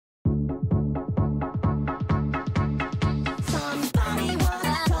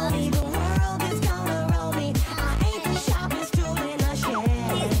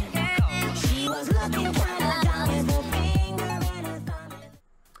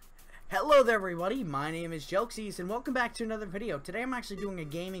Hello there everybody, my name is Jelxy and welcome back to another video. Today I'm actually doing a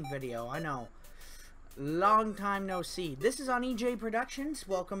gaming video, I know. Long time no see. This is on EJ Productions,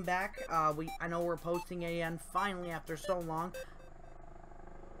 welcome back. I know we're posting again, finally after so long.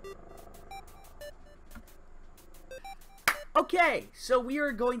 Okay, so we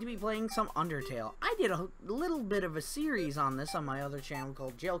are going to be playing some Undertale. I did a little bit of a series on this on my other channel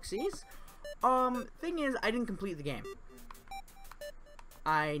called Jelxy's. Thing is, I didn't complete the game.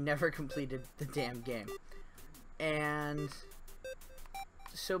 I never completed the damn game. And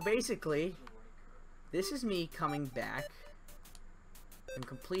so basically, this is me coming back and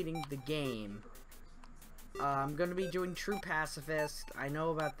completing the game. I'm going to be doing True Pacifist. I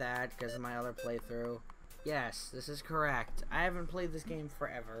know about that because of my other playthrough. Yes, this is correct. I haven't played this game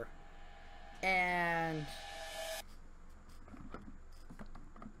forever. And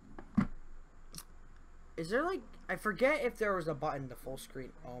is there like, I forget if there was a button to full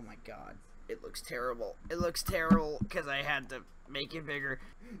screen. Oh my god. It looks terrible. It looks terrible because I had to make it bigger.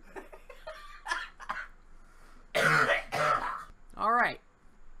 Alright.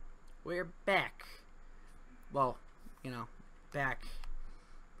 We're back. Well, you know, back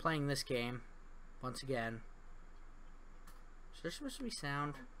playing this game once again. Is there supposed to be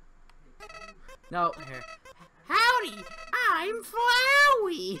sound? No, here. Howdy! I'm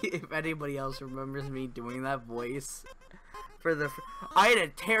Flowey! If anybody else remembers me doing that voice for the... I had a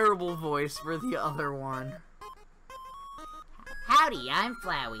terrible voice for the other one. Howdy, I'm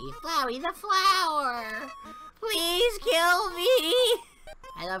Flowey. Flowey the flower! Please kill me!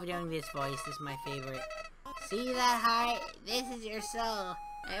 I love doing this voice. This is my favorite. See that heart? This is your soul.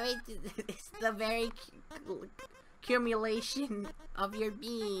 It's the very accumulation of your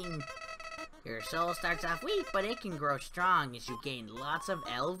being. Your soul starts off weak, but it can grow strong as you gain lots of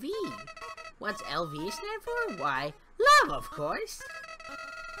LV. What's LV stand for? Why, love, of course.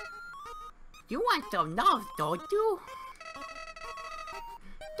 You want some love, don't you?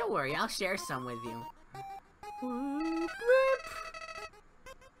 Don't worry, I'll share some with you.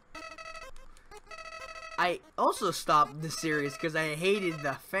 I also stopped the series because I hated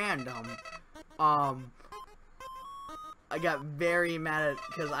the fandom. I got very mad at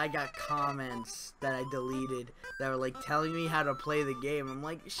because I got comments that I deleted that were like telling me how to play the game. I'm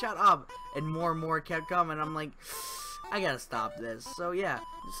like, shut up, and more kept coming. I'm like, I gotta stop this. So yeah,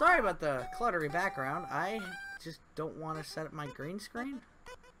 sorry about the cluttery background. I just don't want to set up my green screen.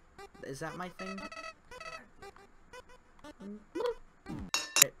 Is that my thing?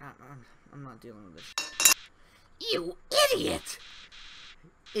 I'm not dealing with this. You idiot!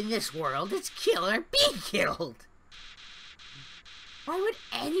 In this world, it's kill or be killed. Why would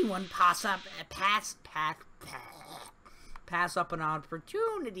anyone pass up an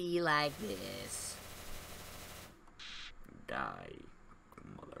opportunity like this? Die,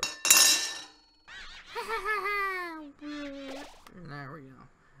 mother. There we go.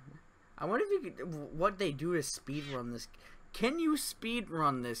 I wonder if you could, what they do to speedrun this. Can you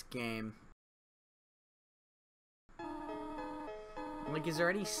speedrun this game? Like, is there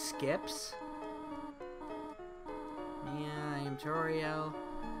any skips? Yeah, I am Toriel.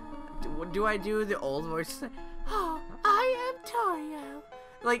 Do I do the old voice? Oh, I am Toriel.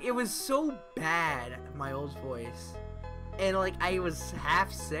 Like, it was so bad, my old voice. And, like, I was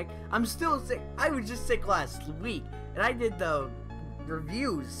half sick. I'm still sick. I was just sick last week. And I did the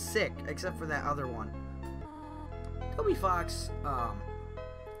reviews sick, except for that other one. Toby Fox,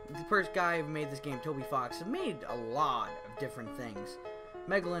 the first guy who made this game, Toby Fox, has made a lot of different things.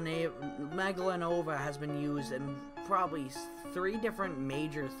 Megalanova has been used in probably 3 different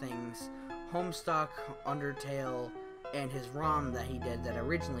major things. Homestuck, Undertale, and his ROM that he did that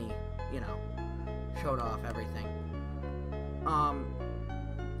originally, you know, showed off everything.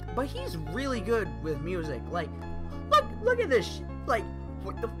 But he's really good with music. Like, look at this like,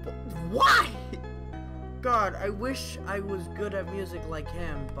 what the why? God, I wish I was good at music like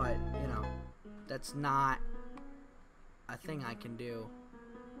him, but, you know, that's not a thing I can do.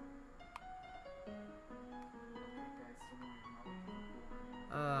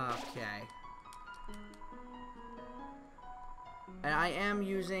 Okay. And I am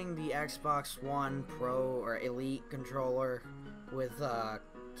using the Xbox One Pro or Elite controller with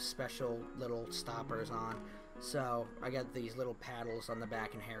special little stoppers on. So I got these little paddles on the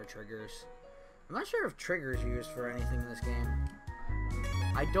back and hair triggers. I'm not sure if triggers used for anything in this game.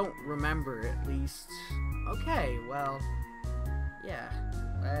 I don't remember, at least. Okay, well, yeah,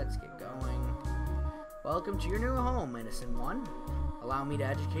 let's get going. Welcome to your new home, innocent one. Allow me to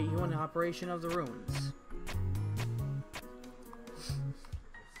educate you on the operation of the ruins.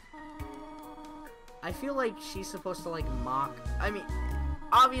 I feel like she's supposed to, like, mock... I mean,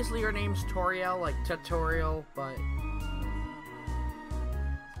 Obviously your name's Toriel, like tutorial, but... Okay,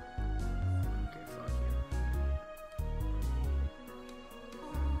 fuck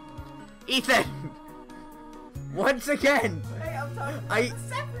you. Ethan! Once again! Hey, I'm talking about the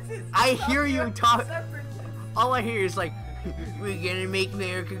separatists! I hear you talk. All I hear is like, we're gonna make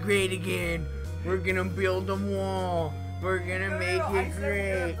America great again. We're gonna build a wall. We're gonna make it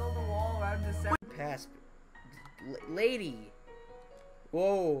great. Build a wall around the Pass, lady.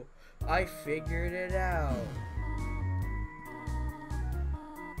 Whoa, I figured it out.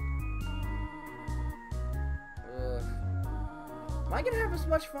 Ugh. Am I gonna have as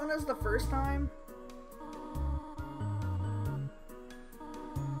much fun as the first time?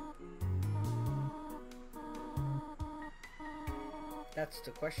 That's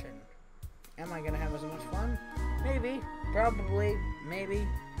the question. Am I gonna have as much fun? Maybe. Probably. Maybe.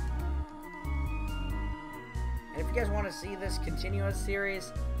 And if you guys want to see this continuous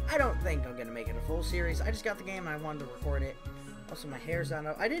series, I don't think I'm gonna make it a full series. I just got the game and I wanted to record it. Also, my hair's not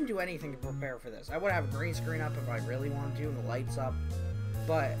up. I didn't do anything to prepare for this. I would have a green screen up if I really wanted to, and the lights up.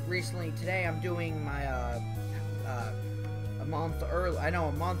 But recently, today, I'm doing my, a month early. I know,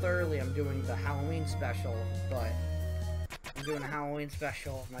 a month early, I'm doing the Halloween special, but... I'm doing a Halloween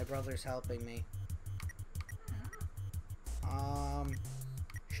special. My brother's helping me.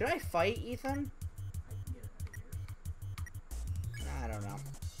 Should I fight Ethan? I don't know.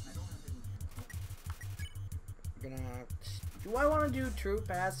 Do I want to do true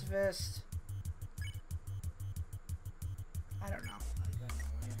pacifist? I don't know.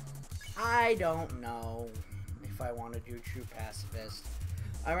 I don't know if I want to do true pacifist.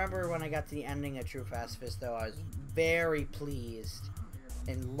 I remember when I got to the ending of True Pacifist, though, I was very pleased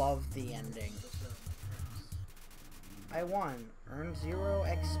and loved the ending. I won. Earned 0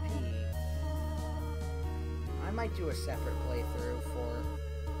 XP. I might do a separate playthrough for...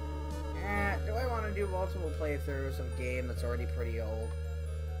 do I want to do multiple playthroughs of a game that's already pretty old?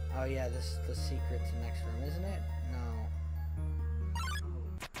 Oh yeah, this is the secret to next room, isn't it? No.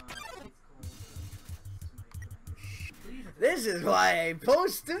 This is why I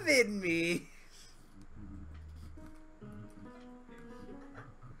post to VidMe.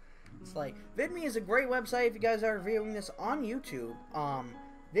 It's like, VidMe is a great website if you guys are viewing this on YouTube.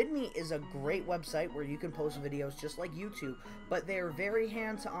 VidMe is a great website where you can post videos just like YouTube, but they're very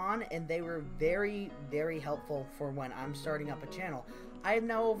hands-on and they were very, very helpful for when I'm starting up a channel. I have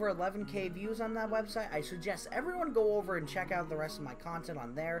now over 11K views on that website. I suggest everyone go over and check out the rest of my content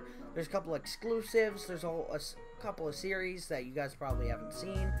on there. There's a couple of exclusives. There's a couple of series that you guys probably haven't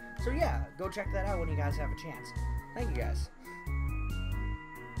seen. So yeah, go check that out when you guys have a chance. Thank you guys.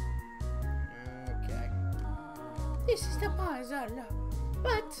 Okay. This is the puzzle.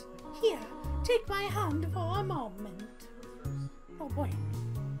 But here, take my hand for a moment. No bueno.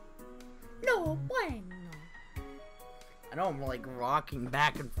 No bueno. I know I'm like rocking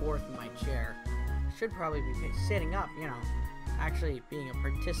back and forth in my chair. Should probably be sitting up, you know, actually being a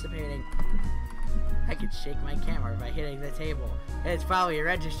participating. I could shake my camera by hitting the table. It's probably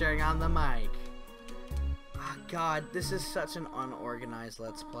registering on the mic. Oh, God, this is such an unorganized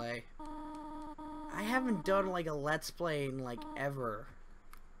Let's Play. I haven't done like a Let's Play in like ever.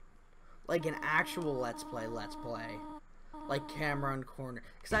 Like an actual Let's Play. Like camera and corner.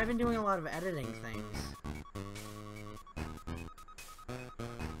 Because I've been doing a lot of editing things.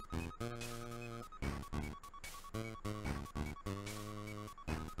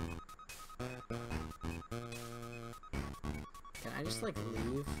 Can I just like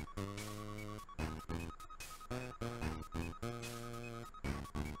leave?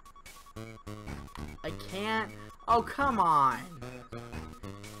 I can't. Oh, come on.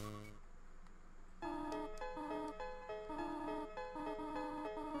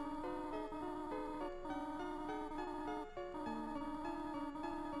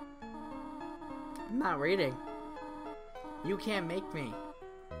 I'm not reading. You can't make me.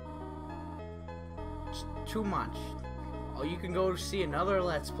 It's too much. Oh, you can go see another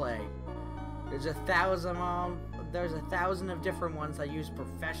Let's Play. There's 1,000 of different ones that use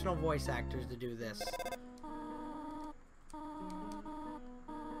professional voice actors to do this.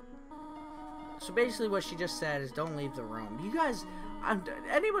 So basically what she just said is don't leave the room. You guys,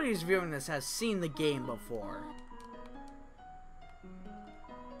 anybody who's viewing this has seen the game before.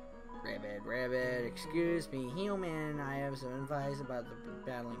 Rabbit, excuse me, human. I have some advice about the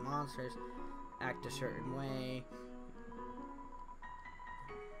battling monsters. Act a certain way.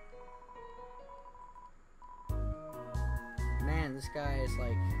 Man, this guy is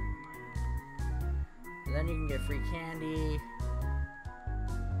like... And then you can get free candy.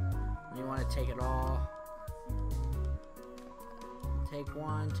 And you want to take it all. Take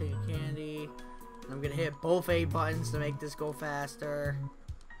one, take a candy. And I'm gonna hit both A buttons to make this go faster.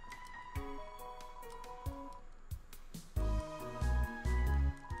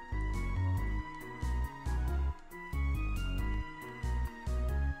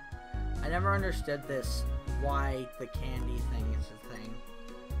 I never understood this, why the candy thing is a thing.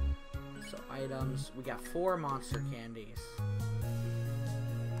 So items, we got 4 monster candies.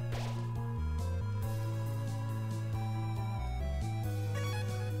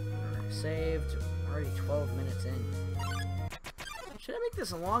 Alright, saved. Already 12 minutes in. Should I make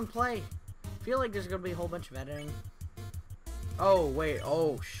this a long play? I feel like there's gonna be a whole bunch of editing. Oh wait,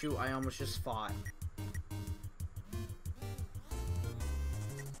 oh shoot, I almost just fought.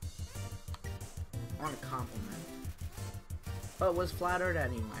 I want a compliment. But was flattered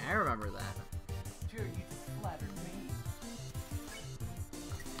anyway. I remember that. Sure, you flattered me.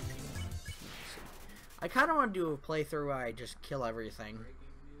 I kind of want to do a playthrough where I just kill everything.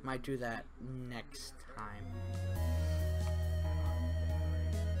 Might do that next time.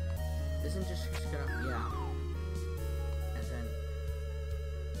 Isn't just gonna... yeah. And then...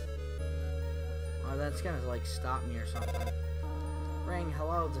 oh, that's gonna like stop me or something. Ring,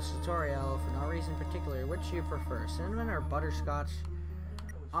 hello, this is tutorial. For no reason particular, which do you prefer, cinnamon or butterscotch?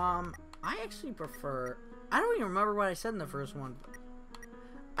 I actually prefer... I don't even remember what I said in the first one.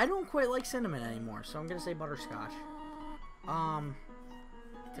 I don't quite like cinnamon anymore, so I'm gonna say butterscotch.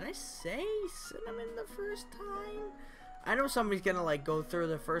 Did I say cinnamon the first time? I know somebody's gonna like go through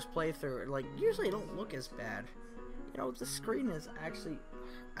the first playthrough. Like, usually it don't look as bad. You know, the screen is actually...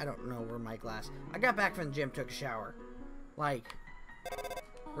 I don't know where my glass... I got back from the gym, took a shower. Like...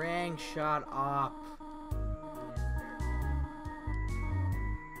 ring, shut up.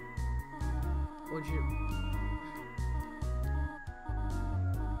 Would you...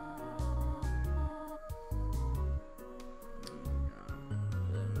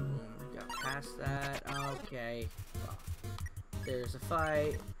 got past that. Okay. Well, there's a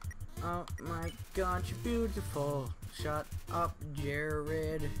fight. Oh my god, you're beautiful. Shut up,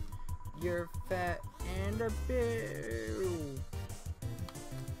 Jared. You're fat and a boo.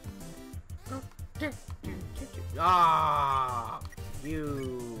 Ah,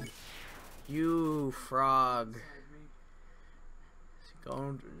 you frog.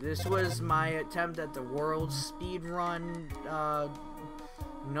 This was my attempt at the world speed run,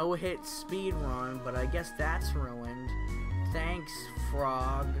 no hit speed run, but I guess that's ruined. Thanks,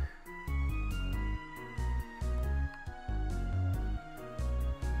 frog.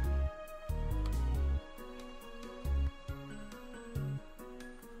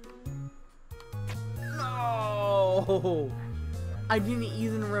 No! I didn't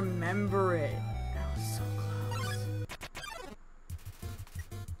even remember it. That was so close.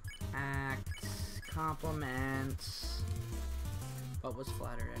 Acts, compliments. But was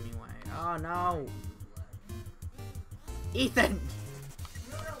flattered anyway. Oh no! Ethan!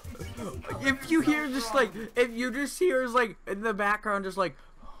 If you hear just like, if you just hear is like in the background just like,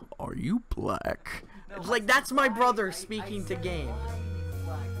 are you black? It's like, that's my brother speaking to game.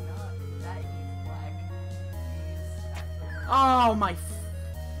 Oh my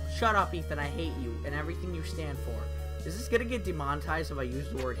shut up, Ethan, I hate you and everything you stand for. Is this gonna get demonetized if I use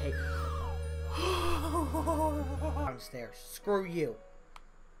the word hate? Downstairs. Screw you.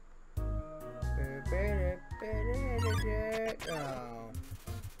 Oh.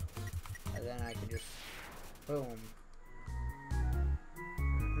 And then I can just boom.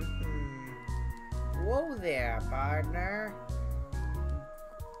 Whoa there, partner.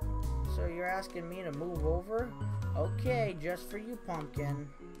 So you're asking me to move over? Okay, just for you, pumpkin.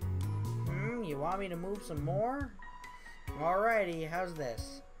 You want me to move some more? Alrighty, how's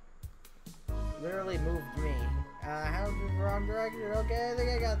this? Literally moved me. How's the wrong direction? Okay, I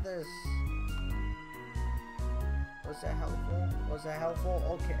think I got this. Was that helpful? Was that helpful?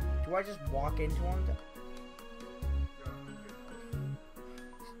 Okay. Do I just walk into him?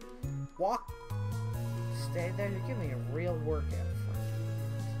 Walk. Stay there. You give me a real workout.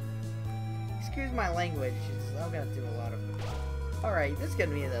 Excuse my language. I'm gonna do a lot of it. Alright, this is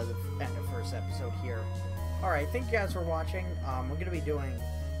gonna be the first episode here. Alright, thank you guys for watching. We're gonna be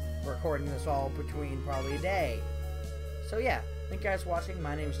recording this all between probably a day. So yeah, thank you guys for watching.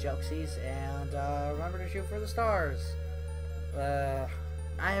 My name is Jelxy, and remember to shoot for the stars. I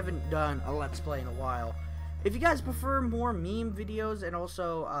haven't done a Let's Play in a while. If you guys prefer more meme videos and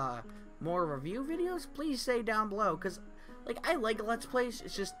also more review videos, please say down below. Because, like, I like Let's Plays.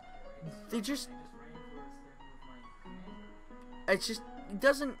 It's just, it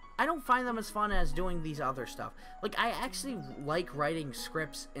doesn't, I don't find them as fun as doing these other stuff. Like, I actually like writing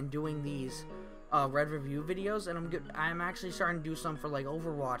scripts and doing these red review videos, and I'm actually starting to do some for like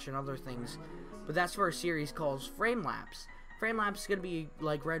Overwatch and other things, but that's for a series called Frame Lapse. Frame Lapse is gonna be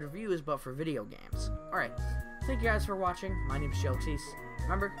like red reviews, but for video games. All right, thank you guys for watching. My name is Jelxy.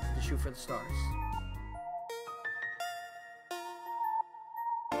 Remember to shoot for the stars.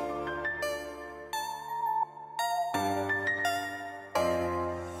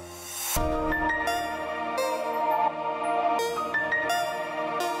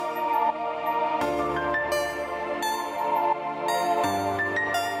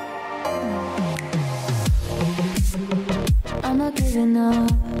 I'm not giving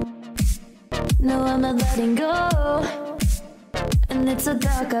up. No, I'm not letting go. And it's so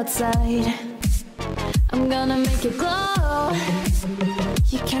dark outside. I'm gonna make it glow.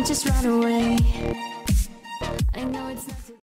 You can't just run away. I know it's not too